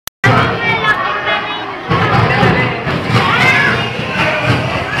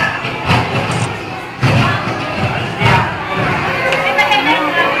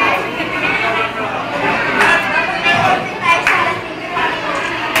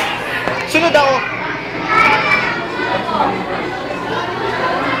Sunod ako.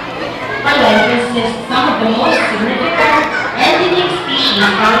 Perchlet consists some of the most significant and unique species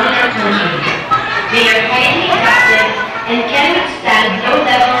found in our country. They are highly adaptive and can withstand low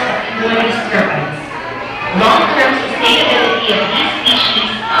levels of human disturbance. Long-term sustainability of these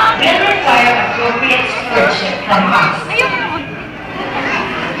species will require appropriate stewardship from us.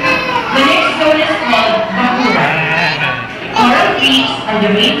 The next zone is called Bahura. Coral reefs are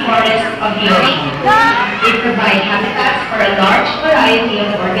the rainforests of the ocean. They provide habitats for a large variety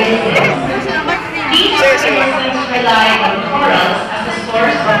of organisms. These organisms rely on corals as a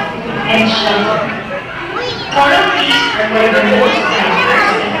source of food and shelter. Coral reefs are one of the most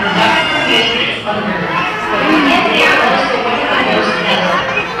diverse and productive communities on Earth, and they are also one of the most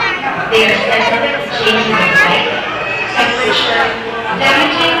delicate. They are sensitive to changes in light, temperature,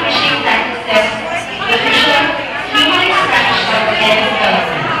 damaging fishing practices, pollution, human extraction, and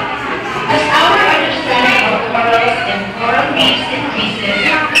development. As our understanding of corals and coral reefs increases,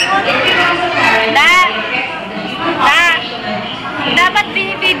 it becomes apparent that the effects of the human operation of these communities dapat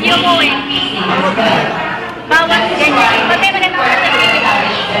binibideo mo eh. Bawat ganyan.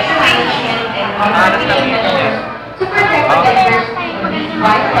 Pati mo na to protect the diverse from these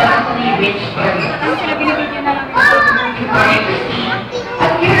biologically rich areas. Before you proceed, a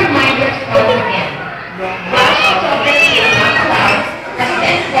few reminders once again. Washing totality is not allowed, as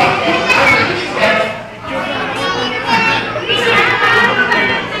this process is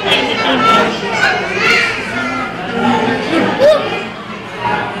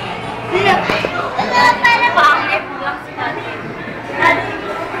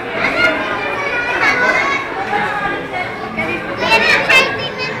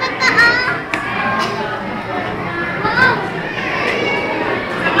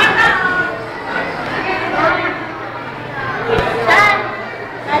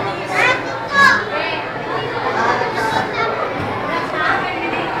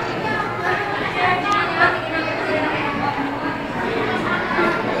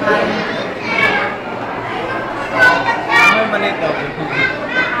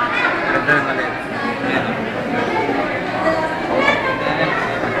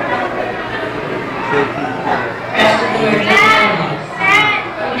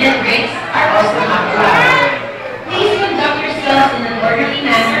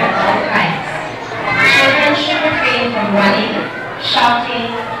shouting,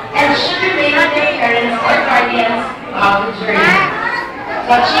 and should remain with their parents or guardians throughout the journey.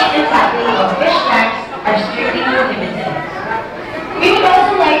 Touching and tackling of fish tanks are strictly prohibited. We would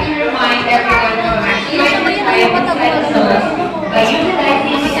also like to remind everyone to maximize the time inside the zones by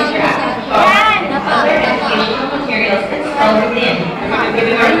utilizing the interactive chalks and other educational materials installed within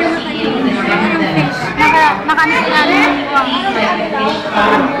before proceeding to the next step. Please let the fish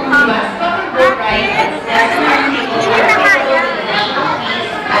come, you must stop and go right and step on our table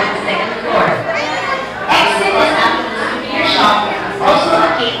at the second floor. Exit is after the souvenir shop, also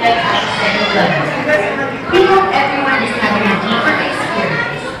located at the second level. We hope everyone is having a deeper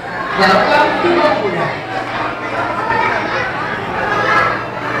experience. Welcome to Bahura.